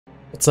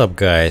What's up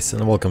guys,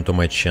 and welcome to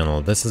my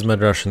channel. This is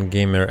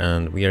MadRussianGamer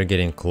and we are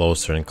getting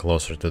closer and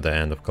closer to the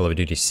end of Call of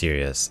Duty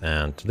series,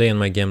 and today on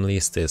my game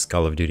list is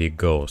Call of Duty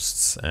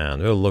Ghosts,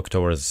 and we'll look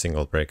towards the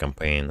single player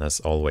campaign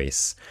as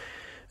always.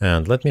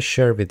 And let me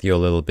share with you a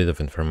little bit of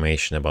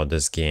information about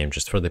this game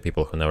just for the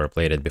people who never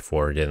played it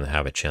before or didn't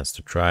have a chance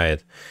to try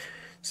it.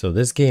 So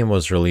this game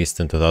was released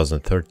in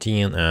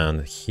 2013,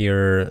 and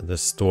here the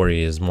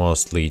story is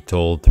mostly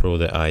told through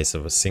the eyes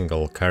of a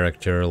single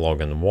character,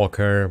 Logan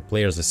Walker.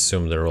 Players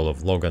assume the role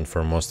of Logan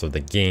for most of the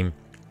game,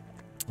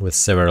 with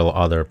several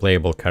other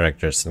playable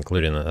characters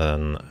including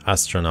an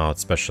astronaut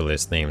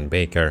specialist named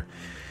Baker,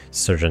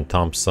 Sergeant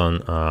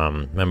Thompson,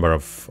 member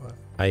of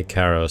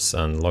Icarus,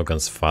 and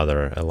Logan's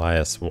father,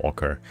 Elias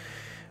Walker,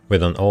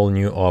 with an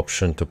all-new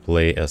option to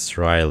play as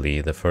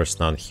Riley, the first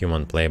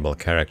non-human playable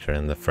character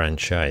in the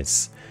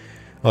franchise.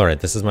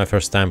 Alright, this is my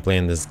first time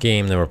playing this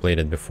game, never played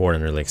it before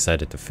and really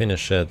excited to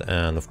finish it.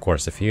 And of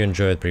course, if you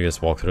enjoyed previous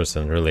walkthroughs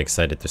and really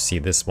excited to see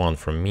this one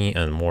from me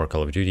and more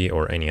Call of Duty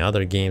or any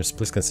other games,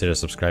 please consider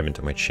subscribing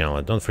to my channel.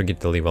 And don't forget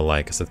to leave a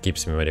like, as it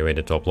keeps me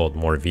motivated to upload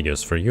more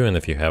videos for you, and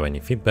if you have any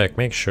feedback,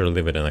 make sure to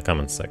leave it in the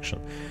comment section.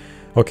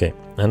 Okay,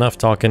 enough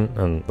talking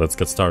and let's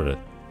get started.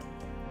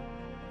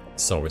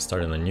 So we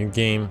start in a new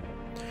game.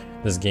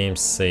 This game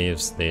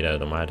saves data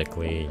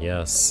automatically,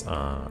 yes.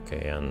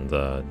 Okay, and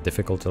the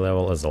difficulty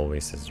level, as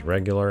always, is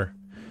regular.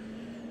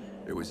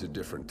 It was a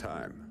different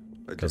time.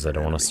 Because I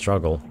don't want to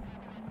struggle.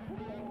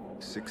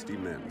 60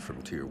 men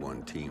from Tier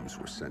 1 teams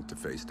were sent to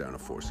face down a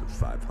force of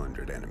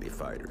 500 enemy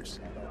fighters.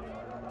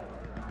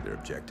 Their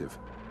objective?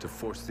 To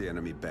force the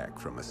enemy back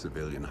from a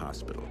civilian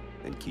hospital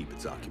and keep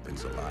its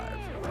occupants alive.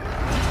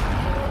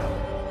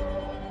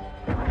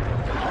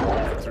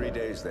 For 3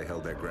 days they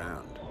held their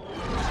ground.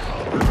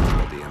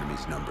 But the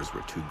enemy's numbers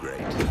were too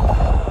great.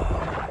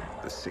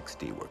 The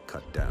 60 were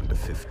cut down to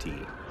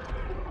 15.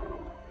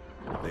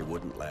 They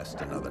wouldn't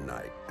last another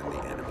night, and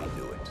the enemy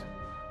knew it.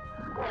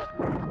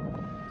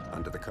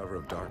 Under the cover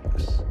of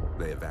darkness,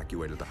 they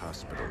evacuated the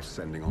hospital,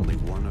 sending only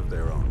one of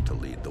their own to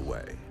lead the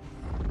way.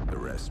 The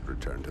rest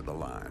returned to the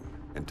line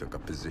and took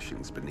up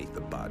positions beneath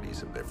the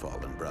bodies of their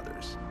fallen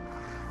brothers.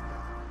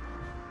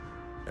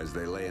 As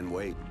they lay in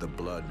wait, the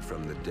blood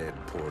from the dead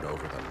poured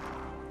over them.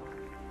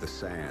 The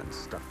sand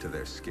stuck to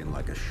their skin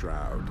like a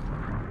shroud,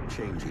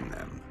 changing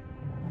them,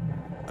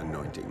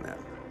 anointing them.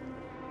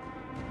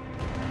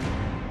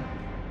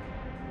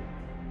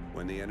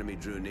 When the enemy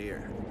drew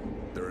near,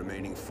 the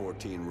remaining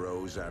 14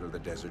 rose out of the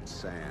desert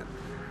sand.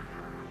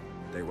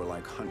 They were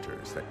like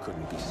hunters that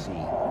couldn't be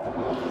seen,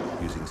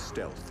 using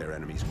stealth their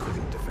enemies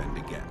couldn't defend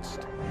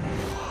against.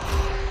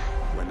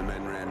 When the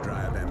men ran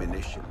dry of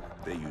ammunition,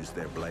 they used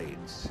their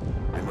blades.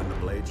 And when the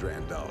blades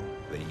ran dull,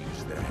 they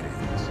used their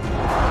hands.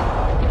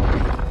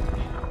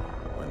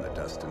 When the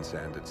dust and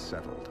sand had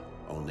settled,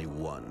 only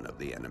one of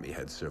the enemy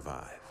had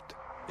survived.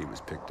 He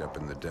was picked up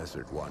in the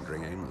desert,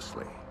 wandering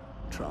aimlessly,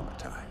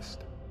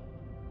 traumatized.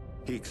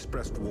 He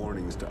expressed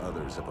warnings to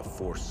others of a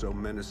force so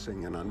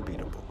menacing and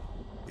unbeatable,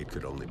 it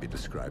could only be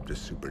described as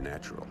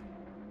supernatural.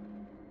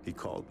 He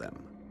called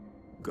them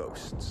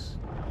ghosts.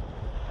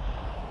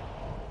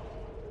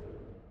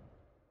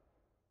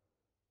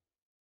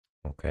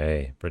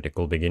 Okay, pretty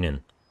cool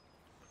beginning.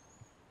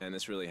 And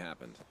this really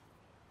happened.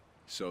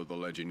 So the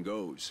legend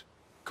goes.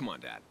 Come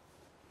on, Dad.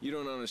 You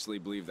don't honestly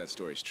believe that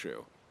story's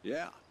true?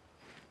 Yeah,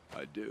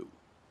 I do.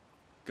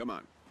 Come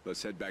on,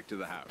 let's head back to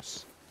the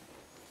house.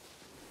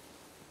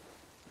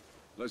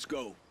 Let's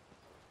go.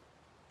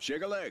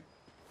 Shake a leg.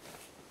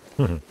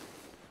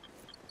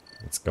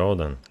 Let's go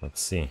then, let's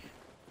see.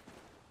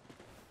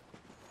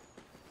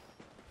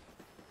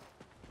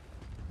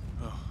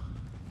 Oh,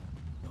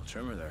 little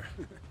tremor there.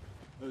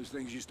 Those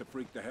things used to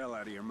freak the hell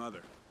out of your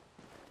mother.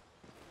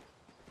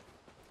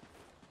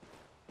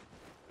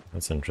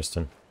 That's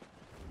interesting.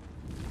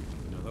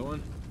 Another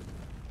one?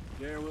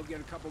 Yeah, we'll get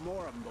a couple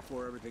more of them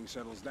before everything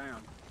settles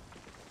down.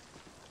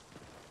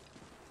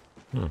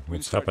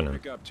 What's happening?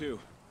 Pick up too.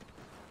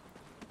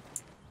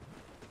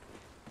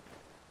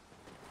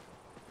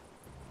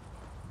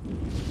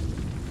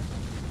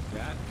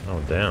 Dad? Oh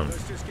damn.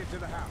 Let's just get to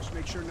the house.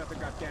 Make sure nothing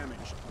got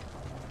damaged.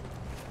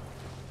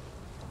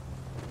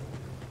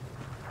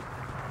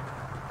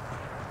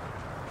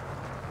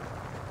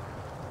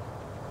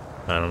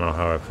 I don't know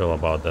how I feel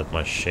about that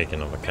much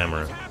shaking of the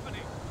camera.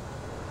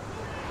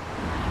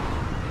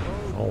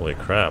 Holy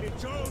crap. To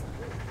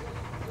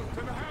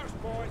the house,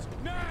 boys,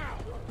 now!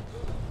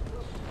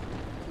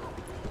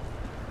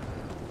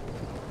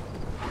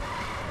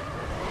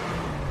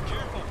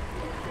 Careful.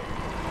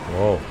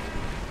 Whoa.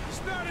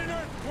 It's not an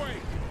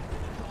earthquake.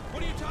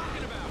 What are you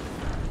talking about?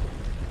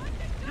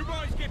 You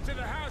boys get to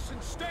the house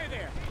and stay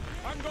there.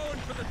 I'm going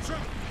for the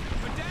truck.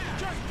 But Dad,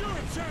 just do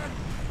it, son.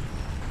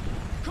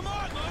 Come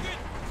on, Logan.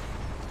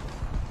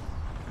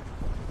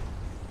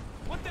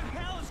 What the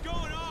hell is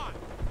going on?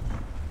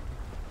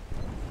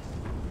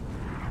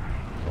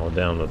 Oh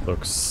damn, that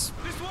looks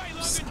This way,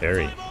 Logan.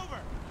 scary. Climb over.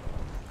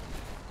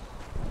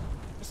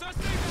 The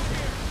suspect over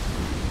here.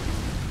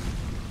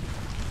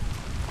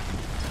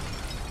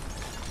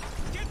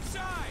 Get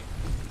inside.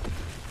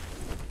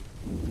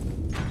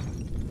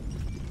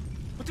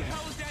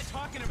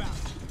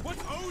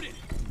 Loaded!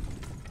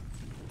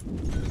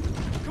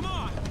 Come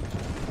on!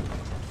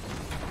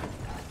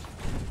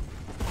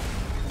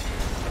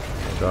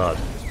 Oh God.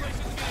 This place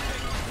isn't gonna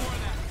take much more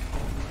of that.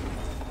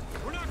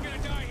 We're not gonna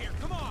die here,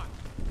 come on!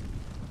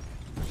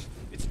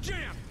 It's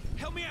jammed!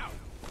 Help me out!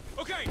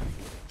 Okay,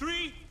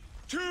 3,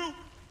 2,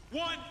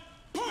 1,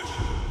 push!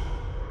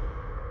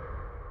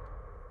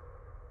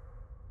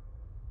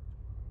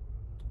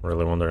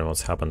 Really wondering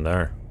what's happened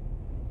there.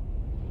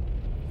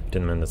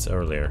 15 minutes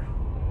earlier.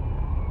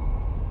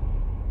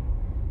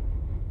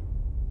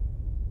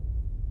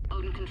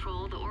 Odin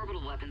Control, the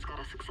orbital weapons got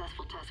a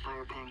successful test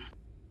fire ping.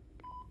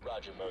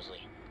 Roger, Mosley.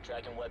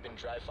 Tracking weapon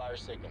dry fire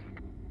signal.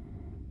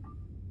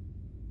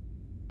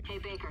 Hey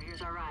Baker,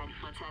 here's our ride.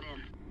 Let's head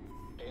in.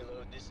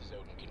 Payload, this is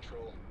Odin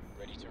Control.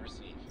 Ready to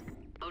receive.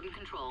 Odin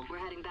Control, we're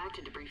heading back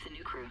to debrief the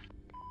new crew.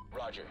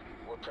 Roger.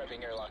 We're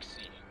prepping airlock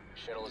C.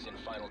 Shuttle is in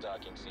final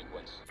docking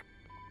sequence.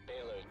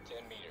 Payload, 10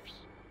 meters.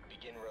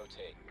 Begin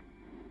rotate.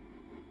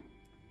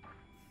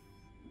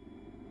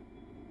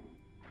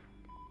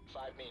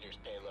 5 meters,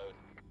 payload.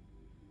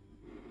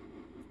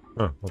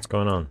 Huh, what's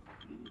going on?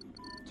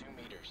 2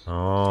 meters.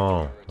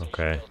 Oh, Rotation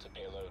okay. delta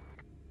payload.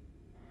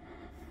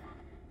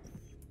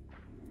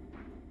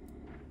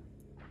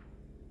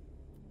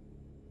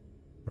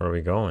 Where are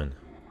we going?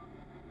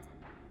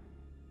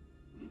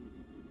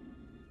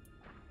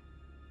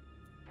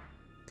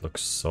 It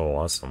looks so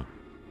awesome.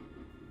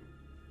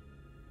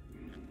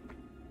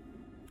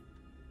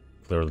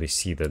 Clearly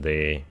see that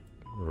they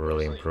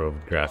really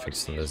improved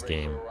graphics in this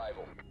game.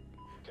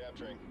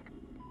 Capturing.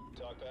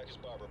 Talk back as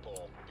barber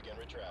pole. Begin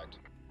retract.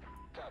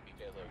 Copy,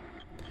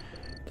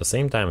 payload. At the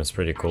same time, it's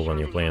pretty cool when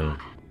you're playing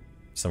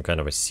some kind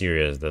of a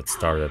series that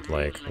started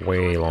like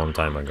way long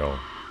time ago.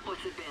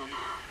 What's it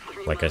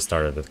been? Like I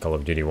started at Call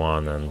of Duty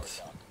 1 and And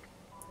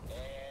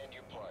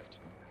you're parked.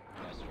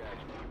 Nice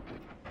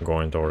dragging.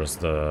 going towards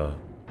the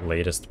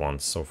latest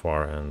ones so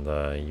far, and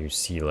you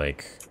see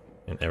like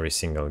in every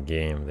single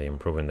game they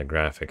improving the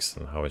graphics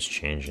and how it's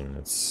changing.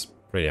 It's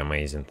pretty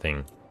amazing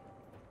thing.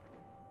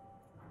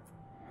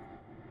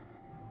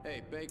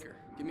 Hey, Baker,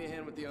 give me a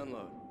hand with the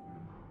unload.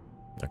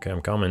 Okay,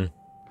 I'm coming.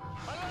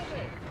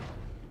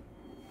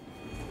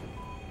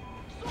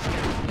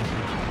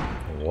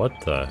 What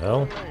the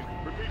hell?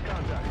 Repeat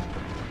contact.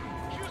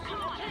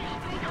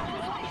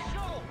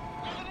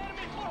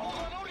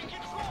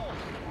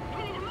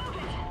 We need to move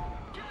it!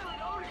 Get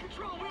it, Odin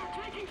Control, we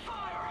are taking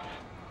fire!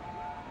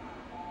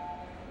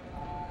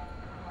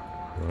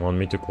 You want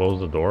me to close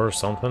the door or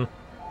something?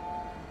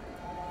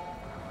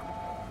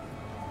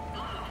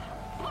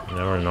 You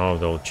never know if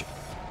they'll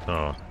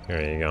oh,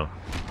 here you go.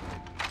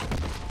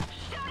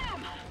 Shoot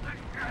him!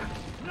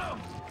 No!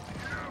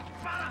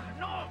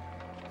 No!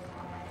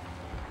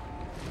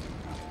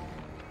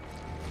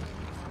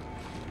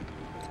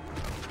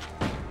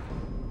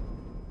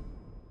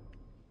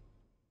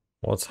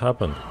 What's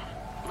happened?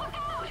 Look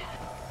out!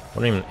 I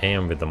don't even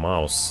aim with the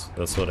mouse.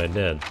 That's what I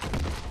did.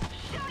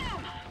 Shoot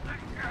him!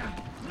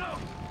 No!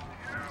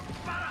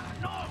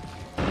 No!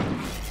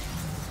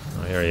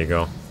 Oh, here you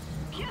go.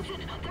 Houston,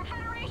 they're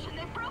Federation,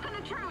 they've broken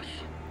the truce!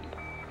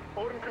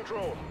 Odin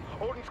Control.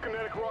 Odin's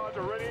kinetic rods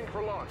are readying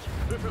for launch.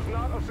 This is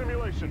not a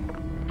simulation.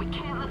 We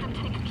can't let them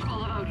take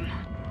control of Odin.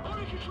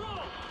 Odin Control!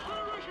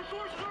 Federation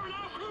forces are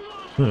now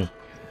crew launch!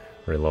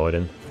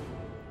 Reloading.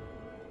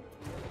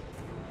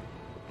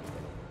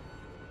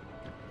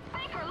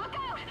 Baker, look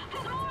out!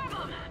 There's more of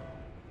them!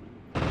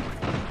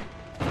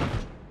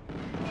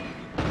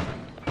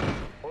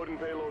 Odin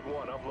payload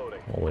 1 uploading.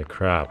 Holy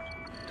crap.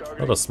 Targeting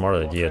What a smart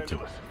Los idea to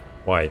Angeles.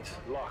 fight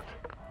Locked.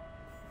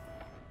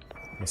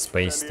 a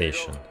space San Diego.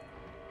 station.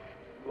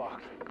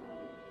 Locked.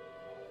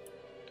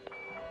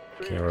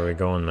 Okay, where are we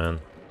going, man?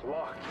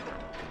 Locked.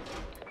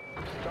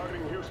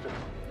 Targeting Houston.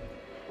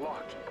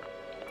 Locked.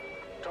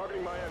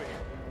 Targeting Miami.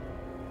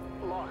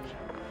 Locked.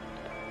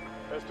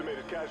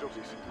 Estimated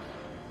casualties.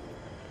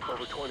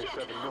 Over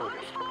 27 million.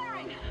 Odin's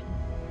firing!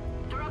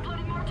 They're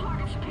uploading more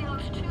targets to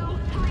payloads 2, 3,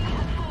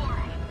 and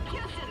 4.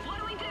 Houston, what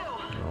do we do?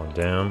 Oh,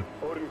 damn.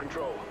 Odin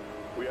Control.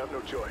 We have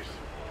no choice.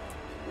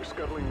 We're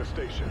scuttling the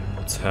station.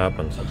 What's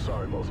happened? I'm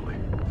sorry, Mosley.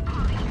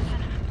 Copy,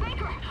 Houston.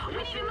 Baker, we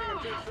need to Initiating in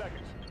 10 move!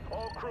 seconds.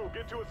 All crew,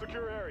 get to a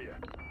secure area.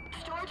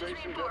 Storage is Station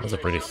reinforced. Those are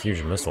pretty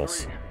huge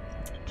missiles.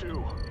 3, 2,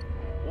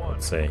 1.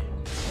 Let's see.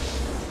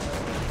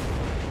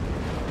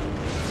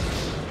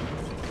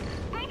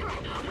 Baker,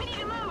 we need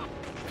to move!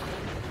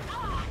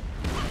 Ah,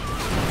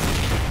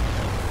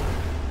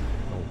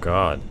 Oh,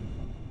 God.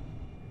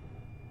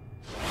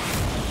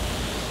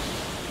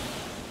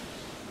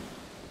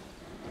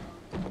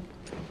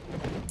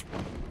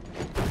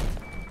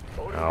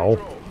 Odin Ow.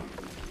 Control.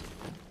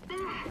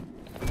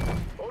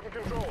 Odin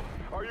Control,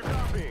 are you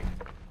copying?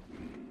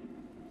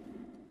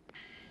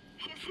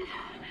 Houston,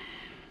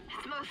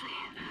 it's Mosley.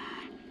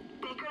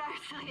 Baker and I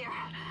are still here.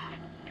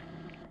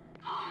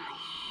 Holy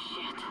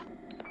shit.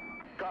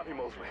 Copy,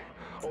 Mosley.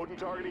 Odin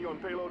targeting on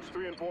payloads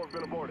 3 and 4 have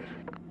been aborted.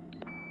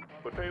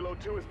 But payload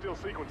 2 is still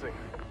sequencing.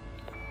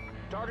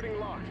 Targeting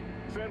locked.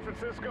 San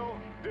Francisco,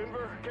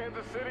 Denver,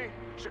 Kansas City,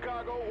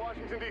 Chicago,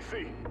 Washington,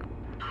 D.C.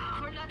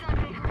 We're not done,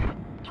 Baker.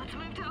 Let's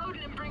move to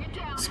Odin and bring it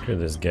down. Screw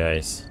these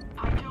guys.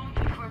 I don't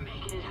think we're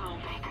making it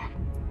home, Baker.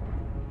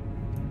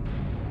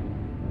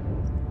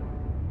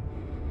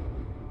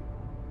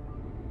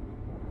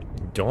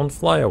 Don't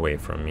fly away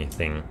from me,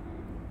 thing.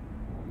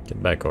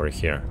 Get back over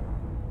here.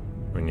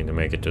 We need to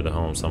make it to the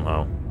home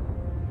somehow.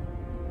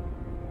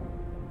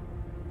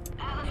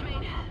 Atlas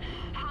main,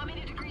 how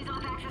many degrees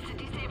off access to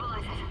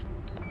destabilize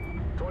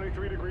it?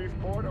 23 degrees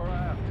port or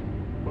aft,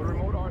 but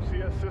remote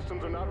RCS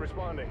systems are not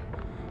responding.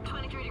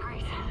 23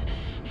 degrees.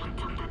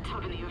 Dump that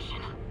tub in the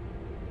ocean.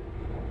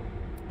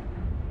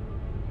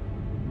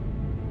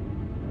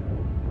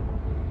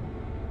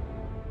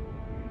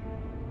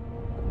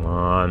 Come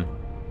on.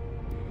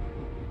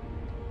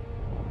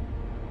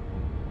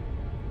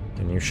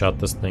 Can you shut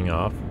this thing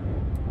off?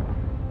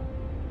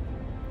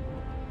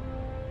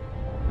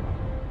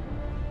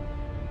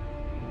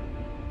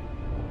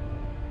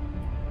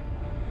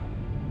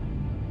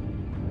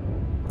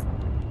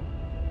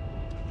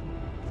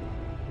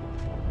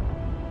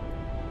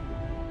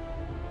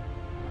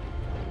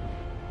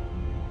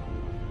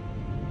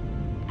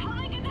 How do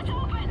I get this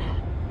open?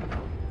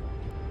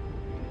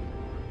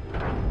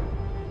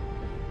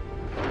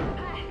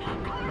 Hey,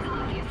 cover's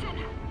off, Houston.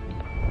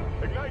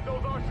 Ignite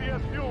those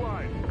RCS fuel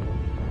lines.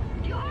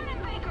 You heard him,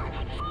 Baker!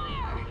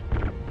 Fire!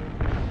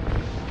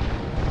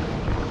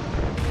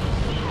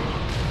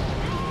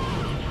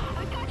 I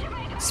got you,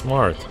 Baker!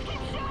 Smart. Just keep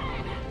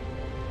shooting!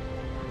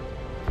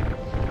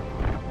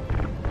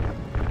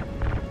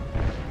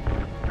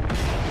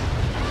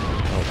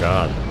 Oh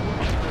god.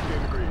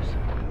 15 degrees.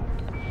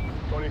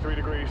 23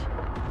 degrees.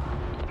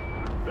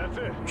 That's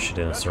it. She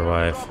didn't That's it.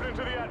 survive. Drop it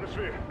into the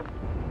atmosphere.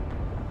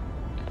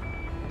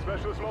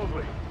 Specialist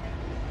Mosley.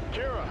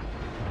 Kira.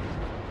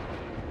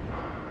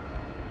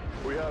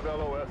 We have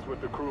LOS with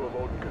the crew of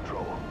Odin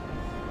Control.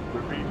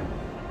 Repeat.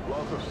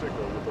 Loss of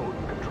signal with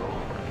Odin Control.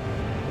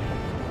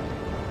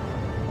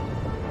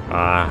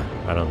 Ah,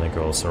 I don't think it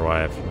will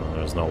survive. No,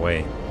 there's no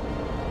way.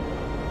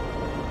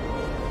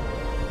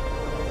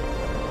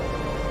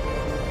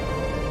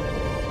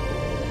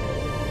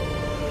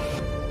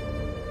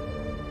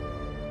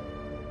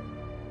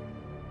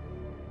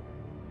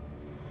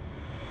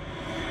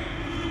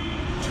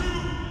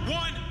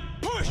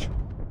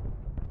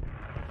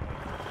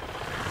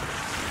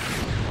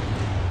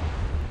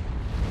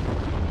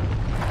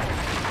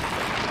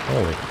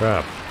 Holy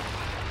crap.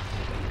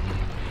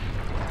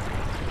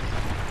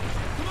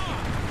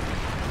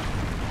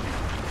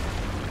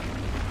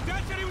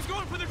 Dad said he was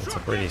going for the It's a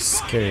truck. pretty Man,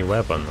 scary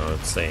weapon, I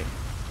would say.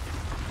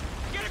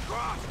 Get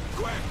across,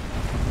 quick!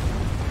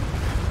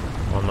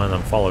 Oh man,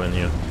 I'm following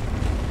you.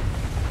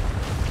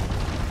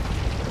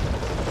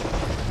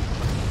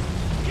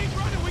 Keep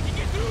running, we can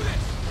get through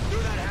this!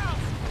 Through that house!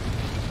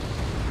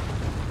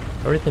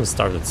 Everything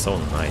started so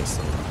nice,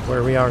 and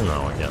where we are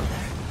now again.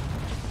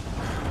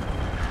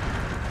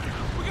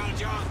 We gotta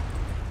jump!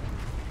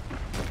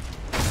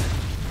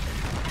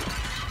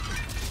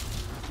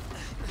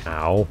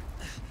 Ow.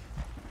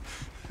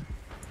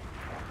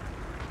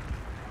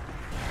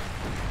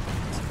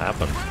 What's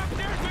happened? Run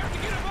upstairs, we have to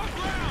get above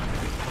ground!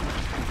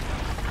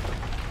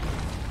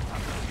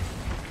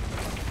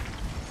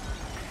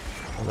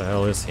 Where the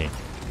hell is he?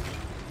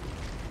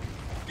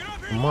 Get up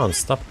here! Come on,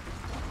 stop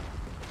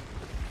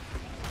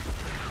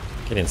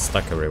getting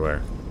stuck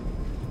everywhere.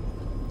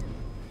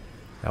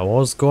 I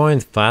was going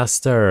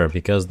faster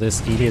because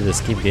this idiot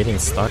is keep getting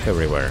stuck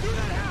everywhere.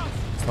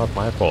 It's not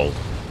my fault.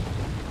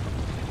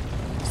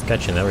 He's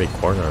catching every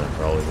corner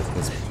probably with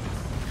his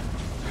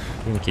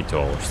pinky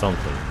toe or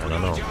something. I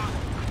don't know.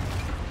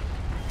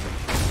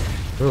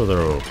 Through the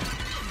roof.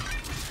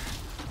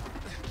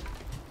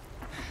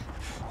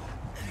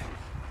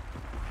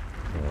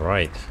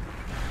 Right.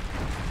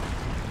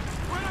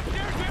 Run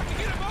upstairs, we have to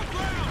get above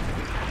ground!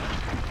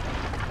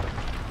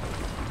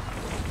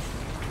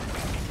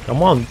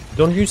 Come on,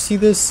 don't you see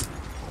this?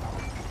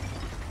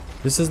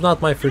 This is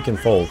not my freaking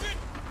fault.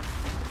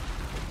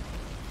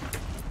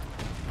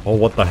 Oh,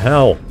 what the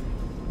hell?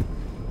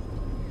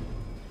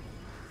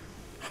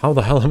 How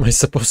the hell am I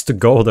supposed to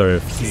go there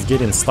if he's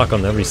getting stuck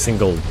on every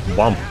single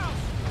bump?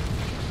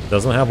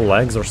 Doesn't have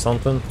legs or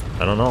something?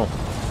 I don't know.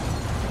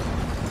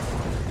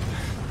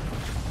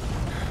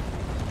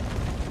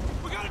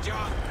 We gotta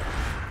jump!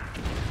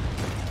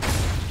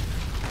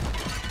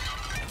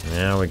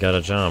 Yeah, we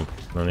gotta jump.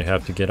 Then you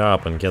have to get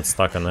up and get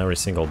stuck on every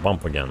single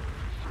bump again.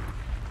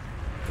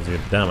 Cause you're a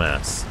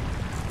dumbass.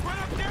 Run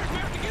upstairs, we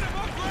have to get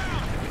above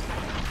ground!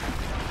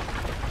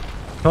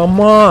 Come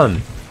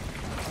on!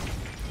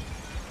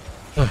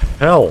 The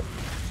hell?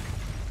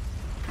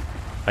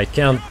 I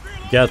can't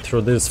get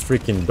through this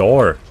freaking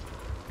door.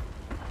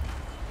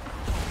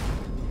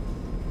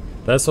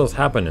 That's what's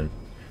happening.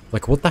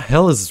 Like, what the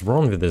hell is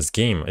wrong with this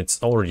game?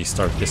 It's already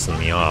started pissing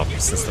me off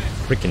since the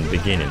freaking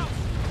beginning.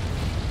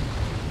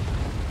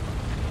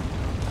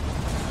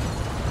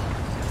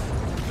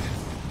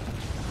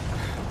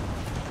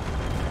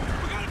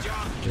 We gotta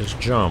jump! Just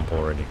jump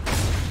already.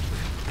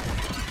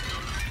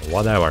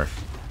 Whatever.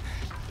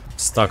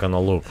 Stuck on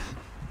a loop.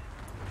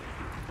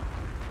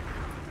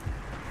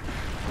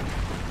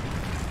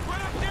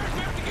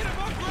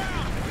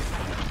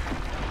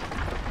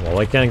 Well,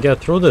 I can't get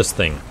through this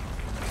thing.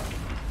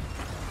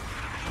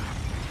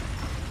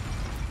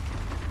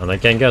 And I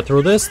can't get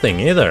through this thing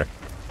either.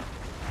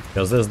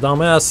 Because this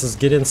dumbass is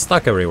getting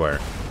stuck everywhere.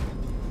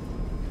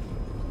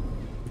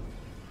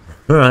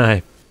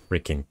 I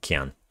freaking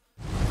can.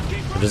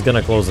 I'm just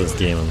gonna close this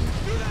game and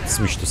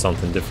switch to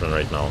something different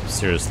right now.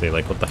 Seriously,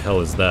 like what the hell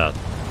is that?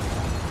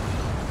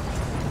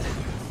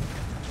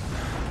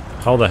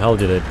 How the hell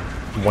did it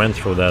went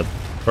through that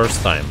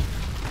first time?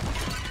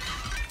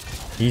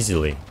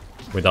 Easily,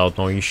 without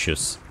no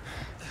issues.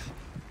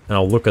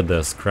 Now look at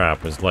this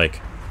crap, it's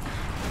like...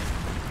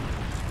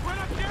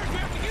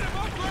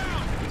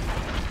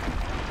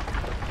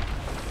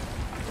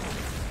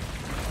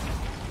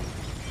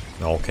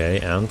 Okay,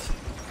 and...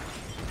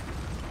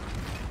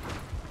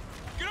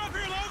 Get up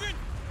here, Logan!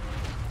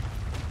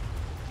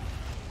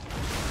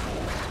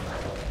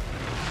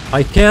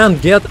 I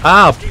can't get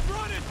up! Keep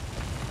running!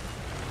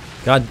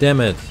 God damn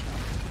it.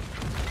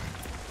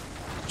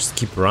 Just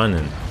keep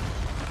running.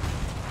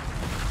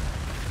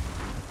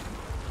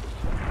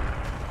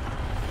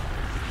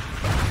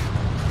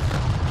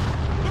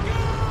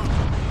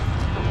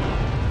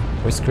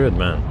 We're screwed,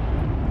 man.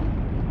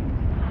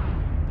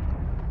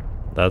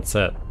 That's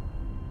it.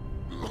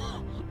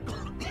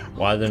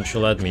 Why didn't you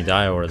let me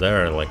die over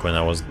there, like when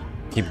I was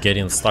keep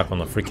getting stuck on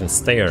the freaking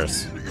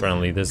stairs?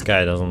 Apparently this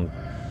guy doesn't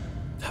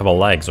have a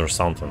legs or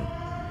something.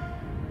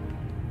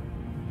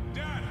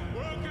 Dad,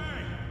 we're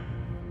okay!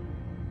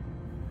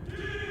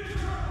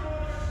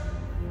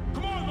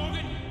 Come on,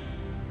 Logan!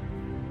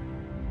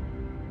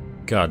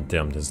 God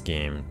damn this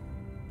game.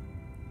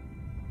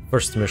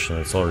 First mission,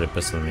 it's already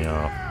pissing me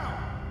off.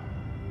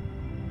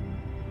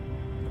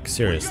 Like,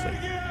 seriously.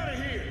 Get out of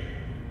here!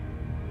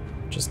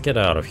 Just get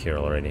out of here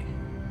already.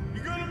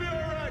 You're gonna be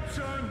alright,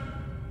 son!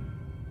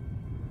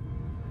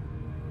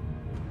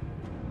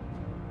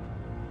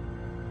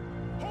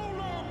 Hold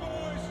on,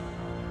 boys!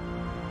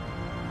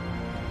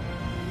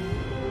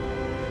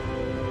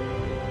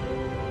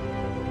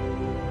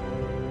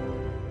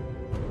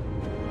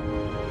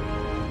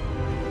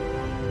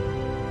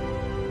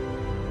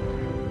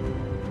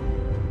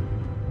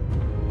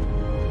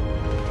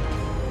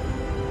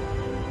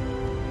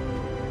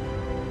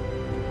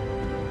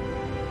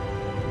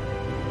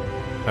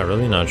 I'm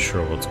really not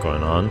sure what's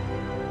going on,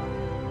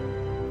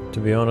 to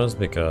be honest,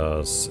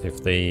 because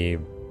if they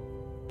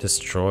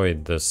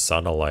destroyed the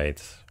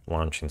satellite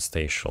launching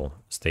station,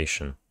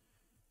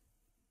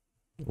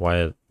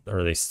 why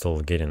are they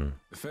still getting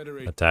The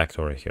Federation's attacked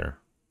over here?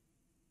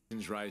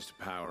 rise to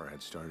power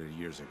had started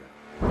years ago.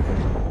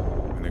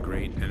 When the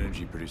great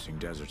energy-producing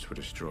deserts were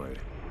destroyed,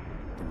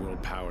 the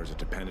world powers that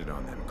depended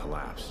on them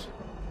collapsed,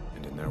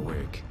 and in their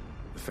wake,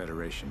 the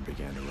Federation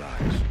began to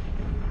rise.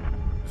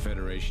 The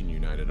Federation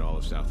united all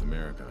of South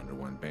America under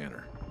one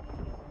banner,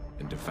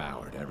 and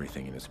devoured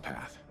everything in its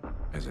path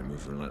as it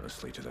moved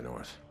relentlessly to the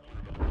north.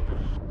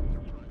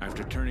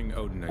 After turning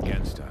Odin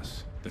against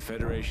us, the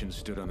Federation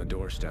stood on the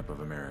doorstep of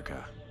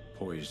America,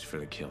 poised for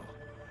the kill.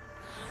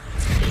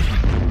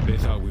 They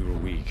thought we were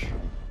weak,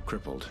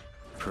 crippled,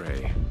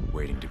 prey,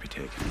 waiting to be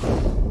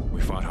taken.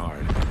 We fought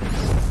hard.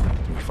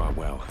 We fought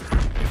well.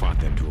 We fought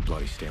them to a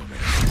bloody stalemate.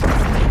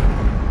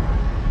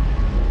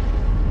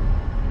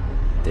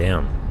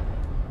 Damn.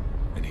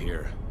 And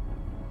here,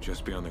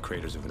 just beyond the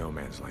craters of No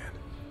Man's Land,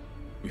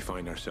 we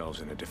find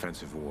ourselves in a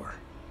defensive war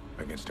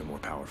against a more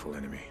powerful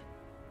enemy.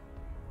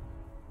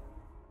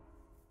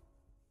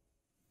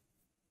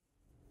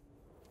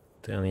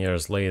 Ten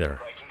years later.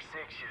 Viking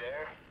 6, you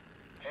there?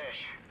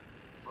 Hesh.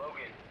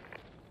 Logan.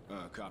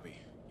 Copy.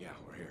 Yeah,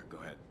 we're here. Go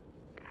ahead.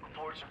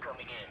 Reports are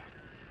coming in.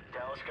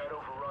 Dallas got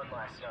overrun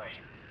last night.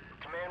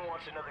 Command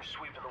wants another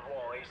sweep of the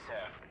wall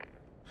ASAP.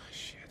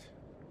 Shit.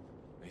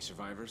 Any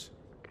survivors?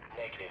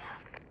 Negative.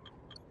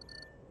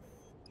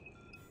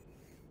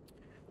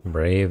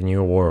 Brave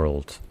New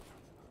World.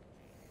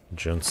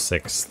 June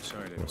 6th,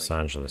 Sorry to Los wait.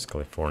 Angeles,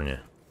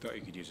 California. Thought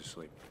you could use a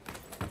sleep.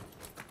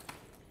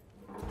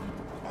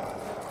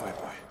 Quiet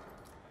boy.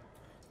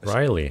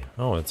 Riley.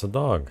 Oh, it's a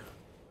dog.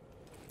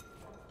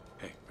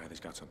 Hey, Riley's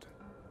got something.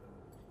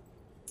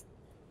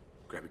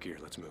 Grab your gear,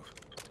 let's move.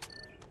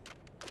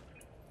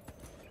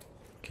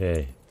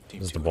 Okay.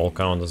 Does the ball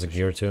count as a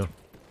gear too?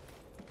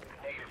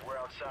 Negative, we're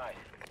outside.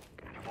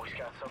 You boys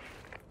got something?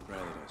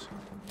 Riley does.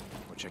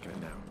 We're checking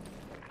it now.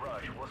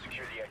 Raj, we'll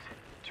secure the exit.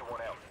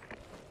 2-1 out.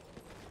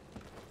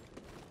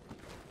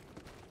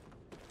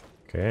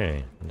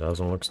 Okay,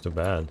 doesn't look too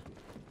bad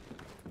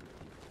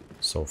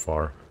so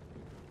far.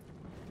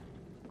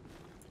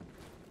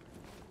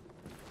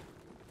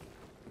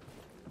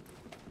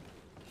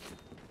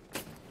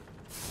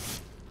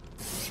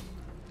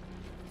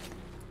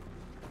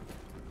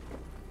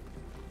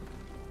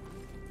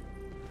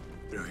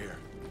 Through here.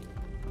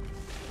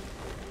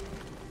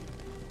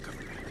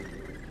 Cover me.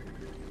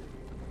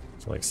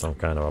 It's like some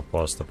kind of a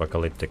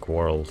post-apocalyptic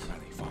world,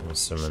 Riley, follow I'm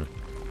us. assuming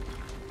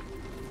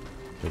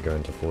we're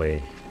going to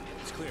play.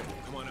 It's clear.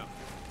 Come on up.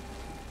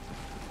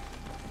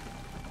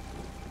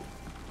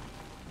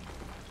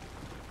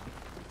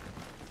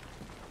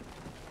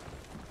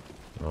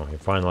 Oh, he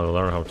finally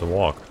learned how to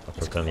walk.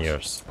 for 10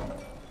 years.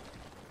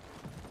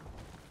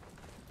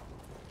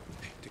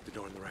 Hey, take the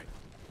door on the right.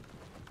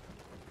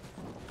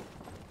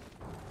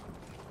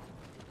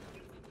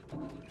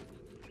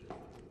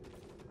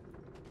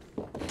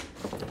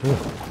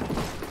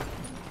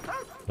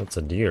 That's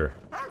a deer.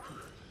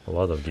 A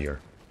lot of deer.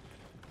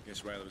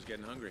 Guess Riley was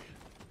getting hungry.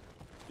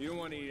 You don't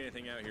want to eat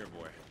anything out here,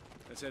 boy.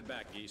 Let's head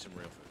back and get you some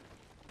real food.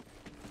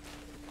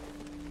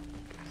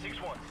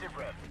 6-1, sit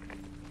rep.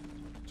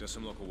 Just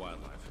some local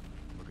wildlife.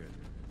 We're good.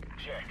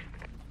 Check.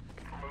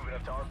 We're moving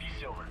up to RP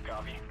Silver,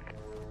 copy?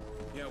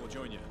 Yeah, we'll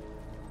join you.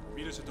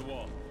 Meet us at the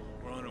wall.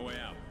 We're on our way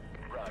out.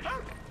 Roger.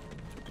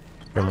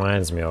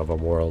 Reminds me of a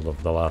world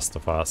of The Last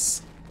of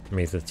Us.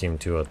 Meet the team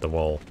 2 at the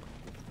wall.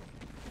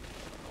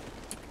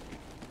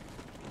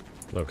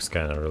 Looks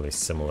kind of really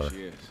similar.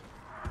 She is.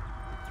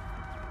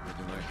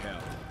 Looking like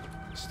hell.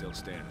 Still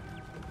standing.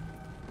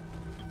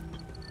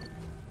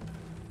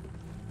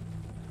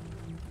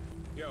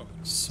 Yo,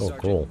 So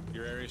Sergeant, cool.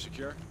 Your area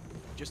secure?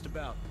 Just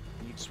about.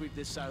 You can sweep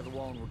this side of the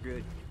wall and we're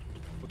good.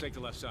 We'll take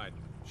the left side.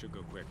 Should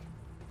go quick.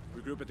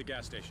 Regroup at the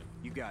gas station.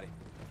 You got it.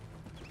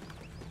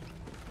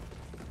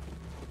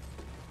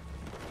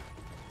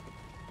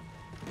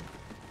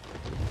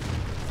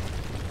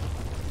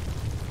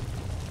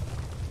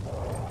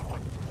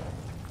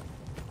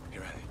 Hey,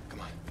 Riley, come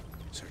on.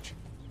 Search.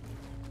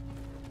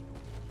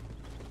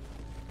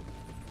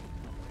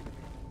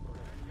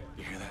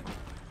 You hear that?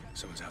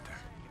 Someone's out there.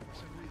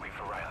 Wait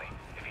for Riley.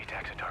 If he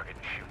attacks a target,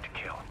 shoot to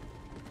kill.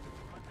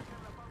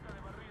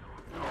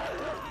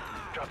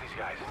 Drop these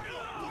guys.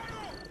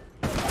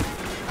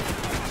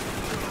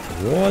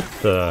 What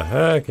the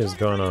heck is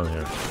going on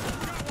here?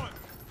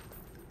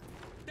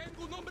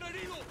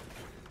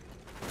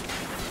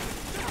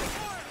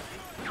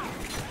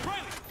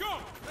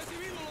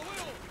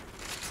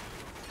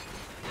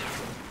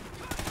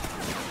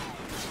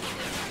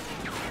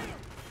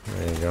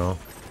 There you go.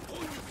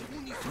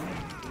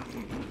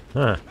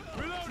 Huh.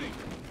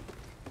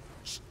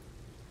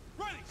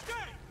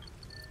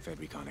 Fed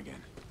recon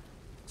again.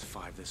 It's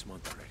 5 this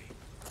month already.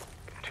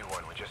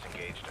 2-1, we just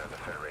engaged another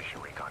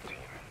Federation recon team.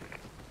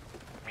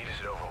 Meet us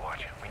at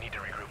Overwatch. We need to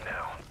regroup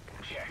now.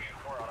 Check.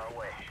 We're on our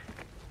way.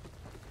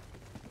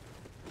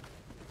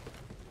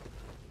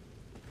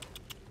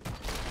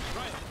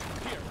 Right,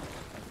 here.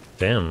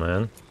 Damn,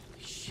 man.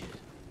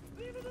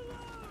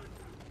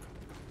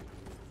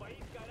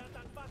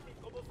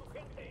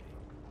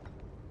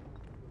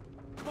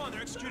 Come on,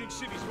 they're executing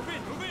civvies. Move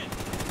in, move in.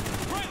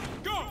 Riley,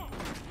 go!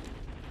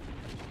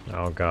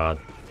 Oh god.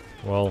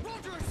 Well,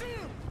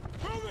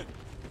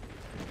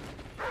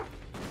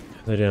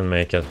 they didn't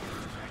make it.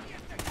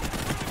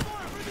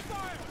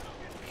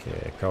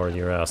 Okay, covered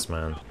your ass,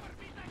 man.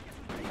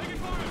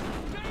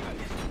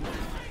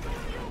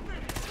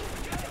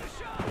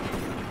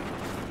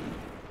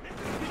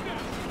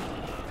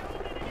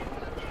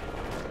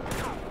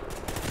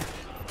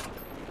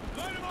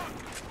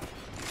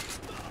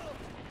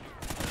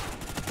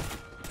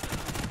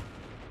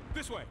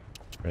 This way.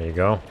 There you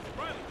go.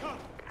 Riley, come.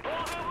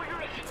 All available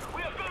units.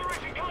 We have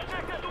Federation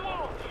contact at the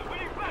wall. We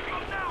need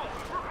backup now.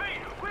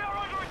 Repeat, we are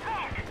under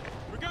attack.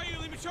 We got you,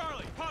 Lima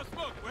Charlie. Pop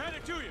smoke. We're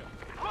headed to you.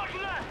 Roger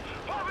that.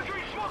 Papa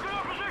 3 smoke in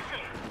our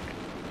position.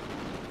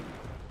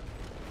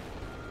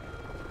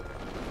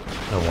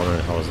 I'm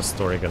wondering how is the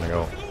story gonna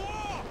go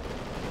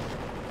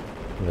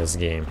in this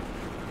game.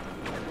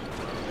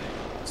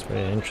 It's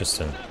very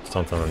interesting.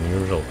 Something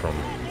unusual from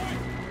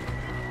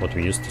what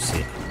we used to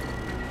see.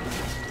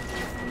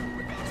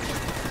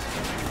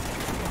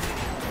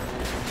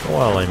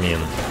 Well, I mean,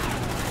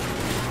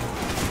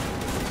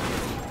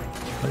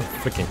 don't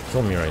freaking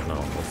kill me right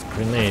now with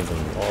grenades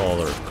and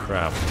all other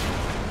crap.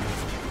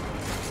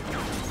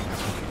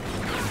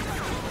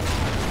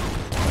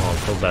 Oh,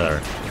 feel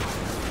better.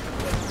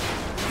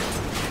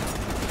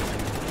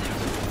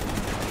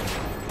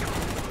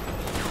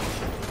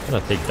 I'm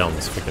gonna take down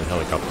this freaking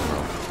helicopter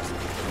now.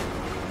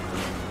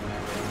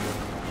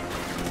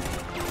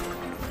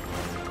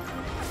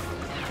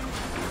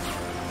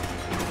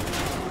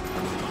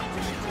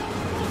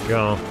 There we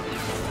go.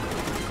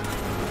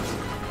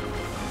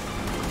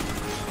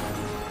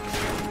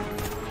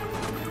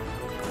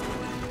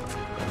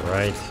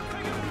 Right.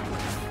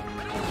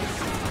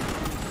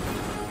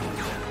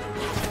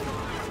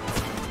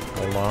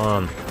 Hold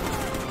on.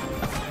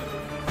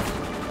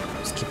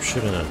 Just keep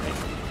shooting at me.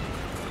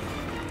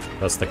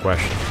 That's the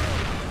question.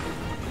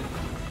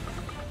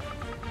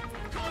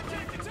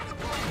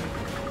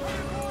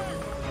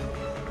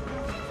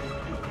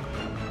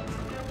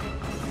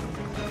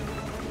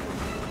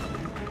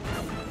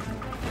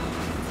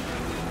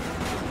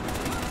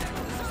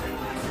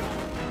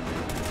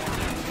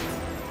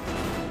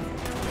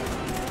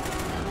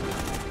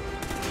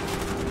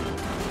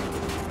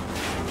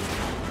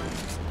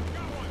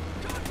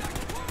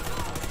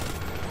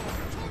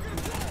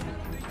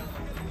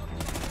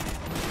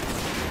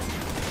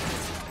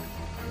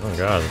 Oh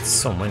god, it's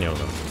so many of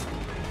them.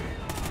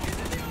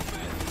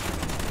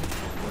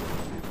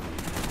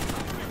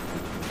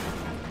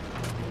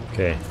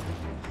 Okay.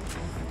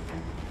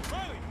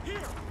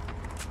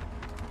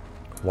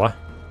 What?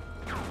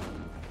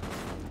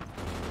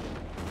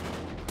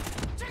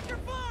 Check your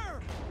fire!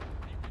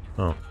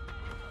 Oh.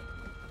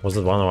 Was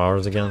it one of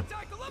ours again?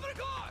 Contact 11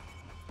 o'clock!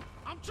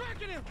 I'm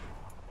tracking him!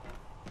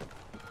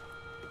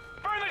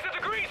 Friendly's at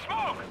the green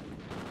smoke!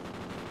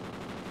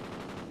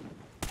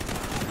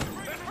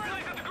 There's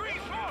friendly's at the green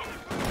smoke!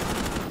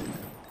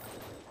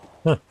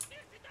 Huh.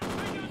 Hang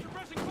on,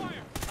 suppressing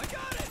fire! I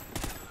got it!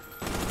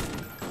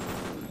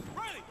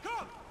 Riley,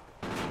 come!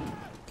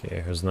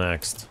 Okay, who's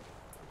next?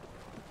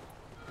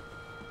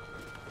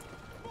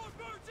 More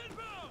birds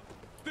inbound!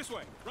 This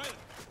way, Riley!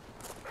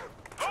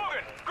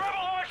 Logan, grab a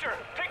launcher!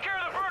 Take care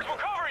of the birds, we'll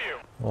cover you!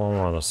 Hold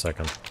on a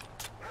second.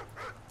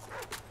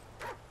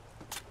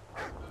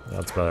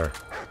 That's better.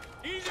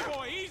 Easy,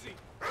 boy, easy!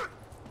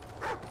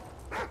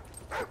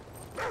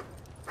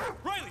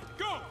 Riley,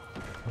 go!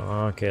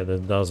 Okay,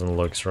 that doesn't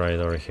look right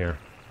over here.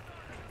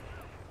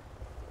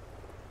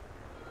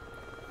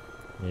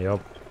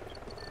 Yup.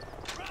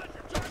 Roger,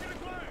 target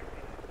acquired!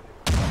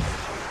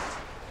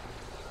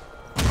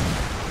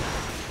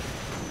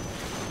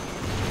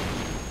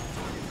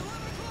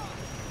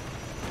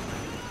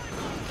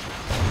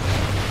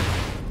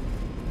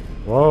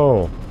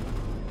 Whoa!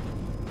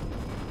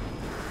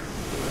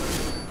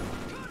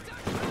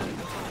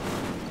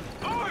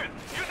 Logan,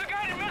 use the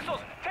guided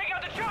missiles! Take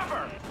out the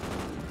chopper!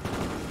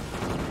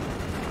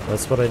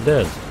 That's what I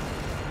did.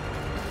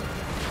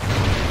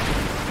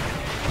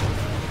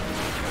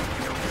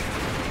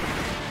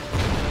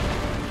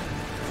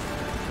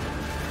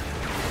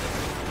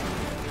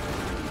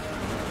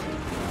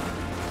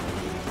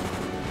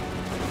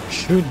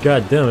 Shoot,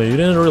 goddammit, you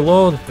didn't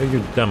reload? Oh, you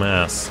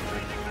dumbass.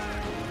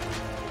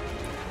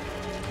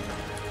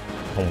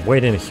 I'm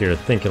waiting here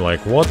thinking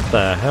like, what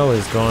the hell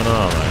is going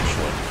on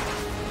actually?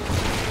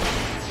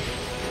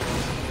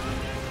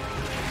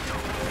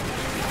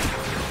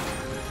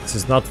 This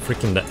is not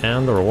freaking the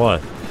end or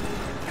what?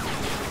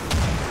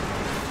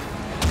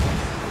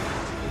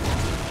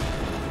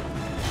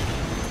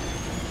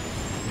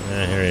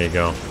 Here you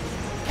go.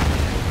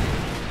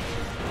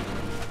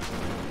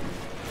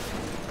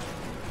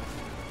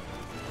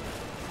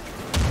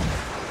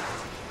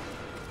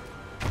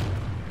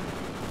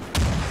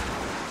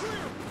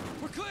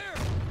 We're clear!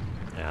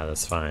 Yeah,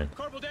 that's fine.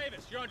 Corporal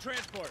Davis, you're on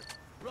transport.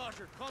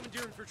 Roger,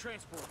 commandeering for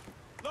transport.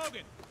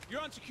 Logan,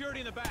 you're on security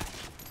in the back.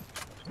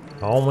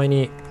 How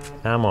many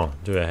ammo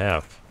do I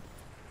have?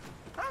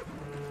 I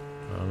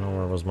don't know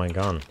where was my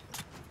gun.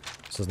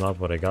 This is not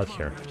what I got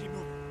here. Keep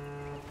moving.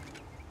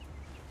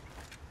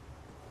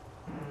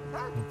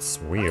 It's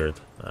weird.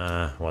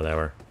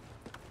 Whatever.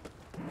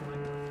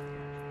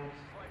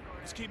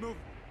 Just keep moving.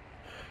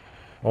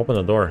 Open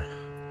the door.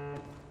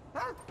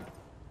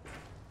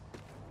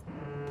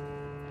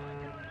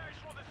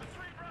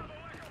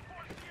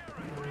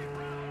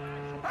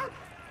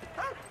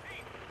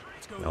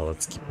 Now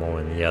let's keep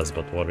moving. Yes,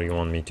 but what do you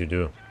want me to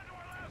do?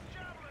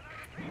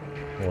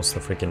 What's the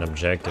freaking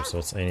objectives?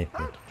 What's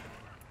anything?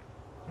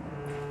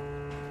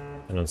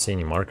 I don't see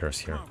any markers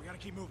here. Come on, we gotta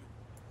keep moving.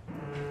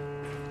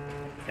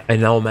 I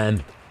know,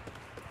 man.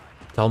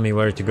 Tell me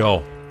where to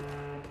go.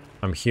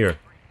 I'm here.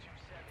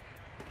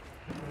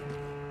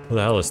 Who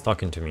the hell is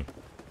talking to me?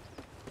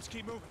 Just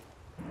keep moving.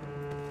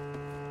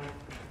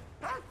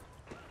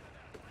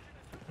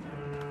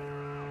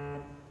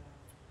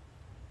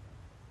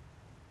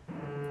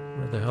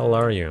 Where the hell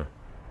are you?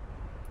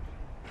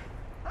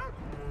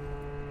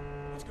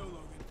 Let's go, Logan.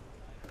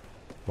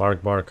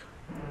 Bark, bark.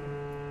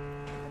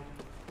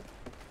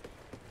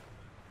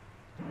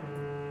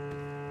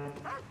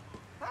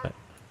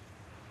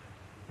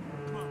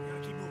 Come on, we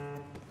gotta keep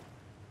moving.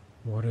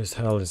 What the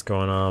hell is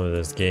going on with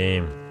this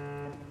game?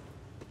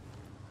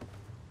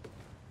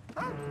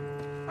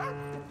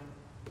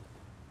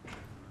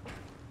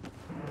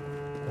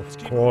 Of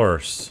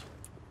course.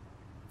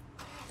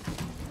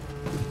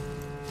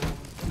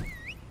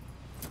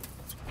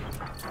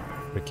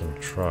 Freaking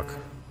truck.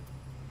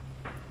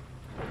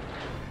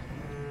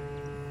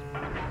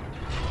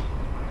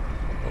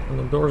 Open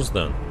the doors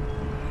then.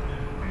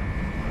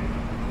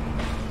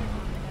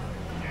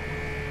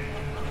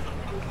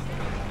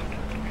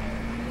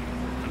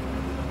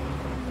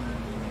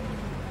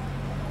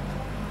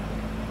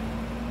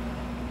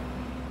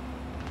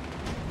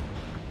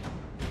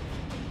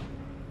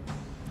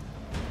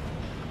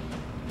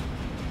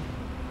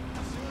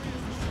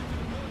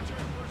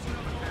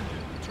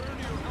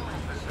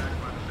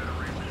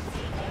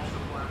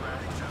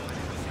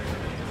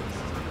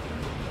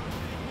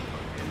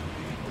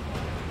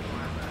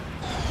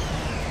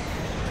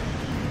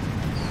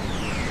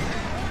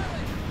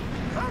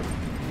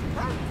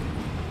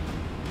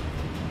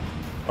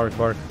 Bark,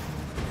 bark.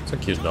 It's a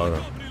cute dog.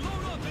 Company,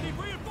 load up. Any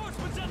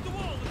reinforcements at the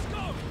wall. Let's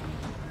go.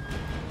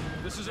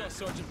 This is us,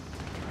 Sergeant.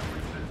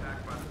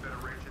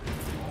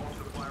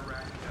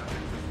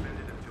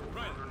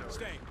 Right,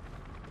 stay.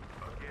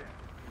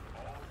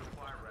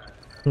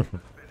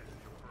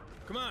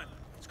 Come on,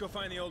 let's go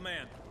find the old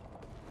man.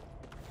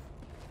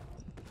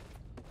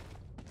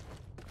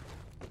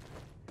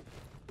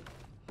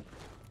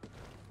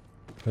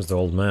 Where's the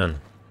old man?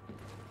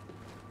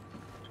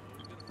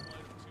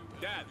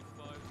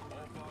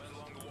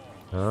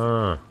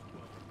 Ah.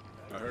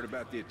 I heard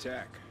about the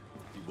attack.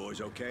 You boys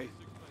okay?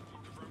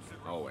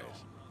 Always.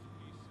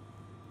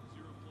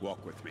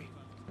 Walk with me.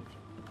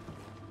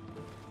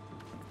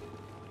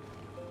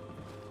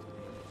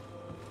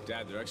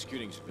 Dad, they're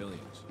executing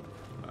civilians.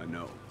 I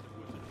know.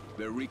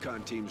 Their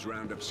recon teams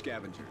round up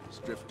scavengers,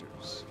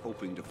 drifters,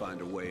 hoping to find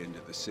a way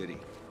into the city.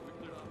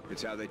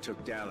 It's how they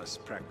took Dallas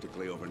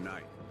practically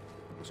overnight.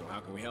 So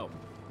how can we help?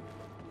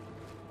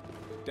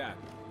 Dad.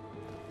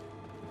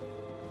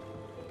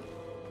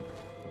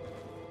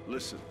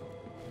 Listen,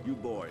 you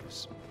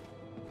boys.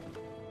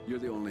 You're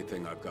the only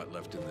thing I've got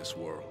left in this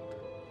world.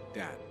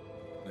 Dad,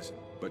 listen.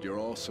 But you're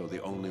also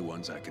the only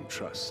ones I can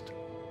trust.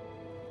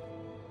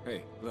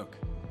 Hey, look.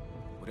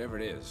 Whatever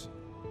it is,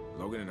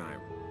 Logan and I,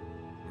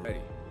 we're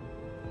ready.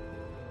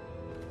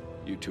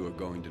 You two are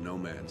going to no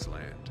man's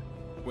land.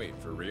 Wait,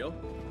 for real?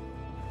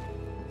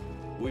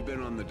 We've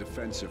been on the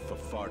defensive for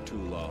far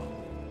too long,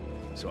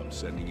 so I'm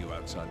sending you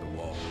outside the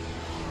wall.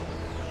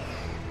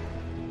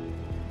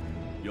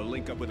 You'll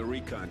link up with a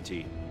recon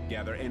team,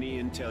 gather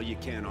any intel you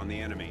can on the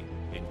enemy,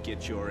 and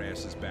get your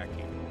asses back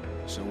here.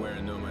 So where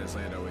in no man's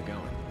land are we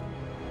going?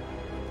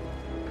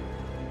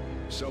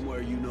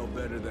 Somewhere you know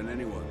better than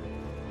anyone.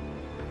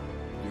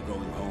 You're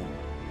going home.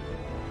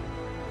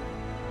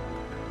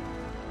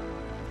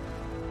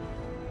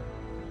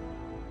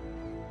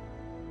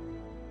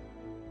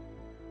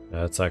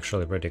 That's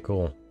actually pretty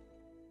cool.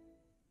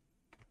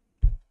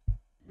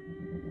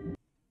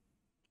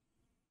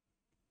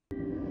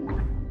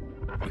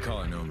 We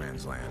call it no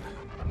man's land.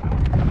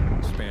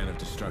 Span of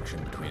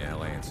destruction between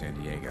LA and San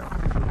Diego,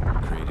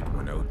 created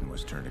when Odin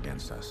was turned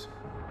against us.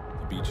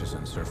 The beaches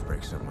and surf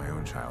breaks of my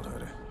own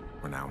childhood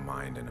were now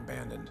mined and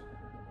abandoned.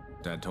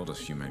 Dad told us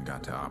few men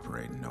got to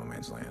operate in no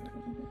man's land.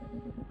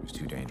 It was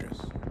too dangerous,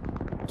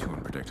 too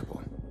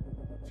unpredictable.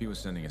 If he was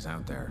sending us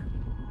out there,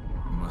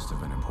 it must have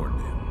been important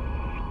to him.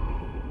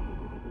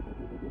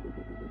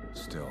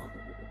 Still,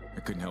 I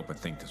couldn't help but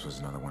think this was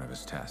another one of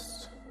his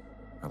tests.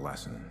 A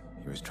lesson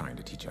he was trying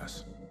to teach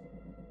us.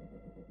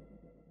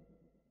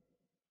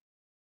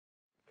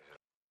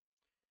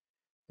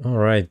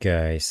 Alright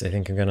guys, I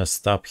think I'm gonna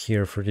stop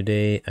here for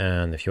today,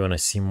 and if you wanna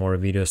see more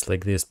videos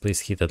like this, please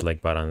hit that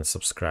like button and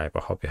subscribe.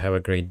 I hope you have a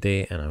great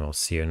day, and I will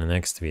see you in the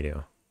next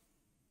video.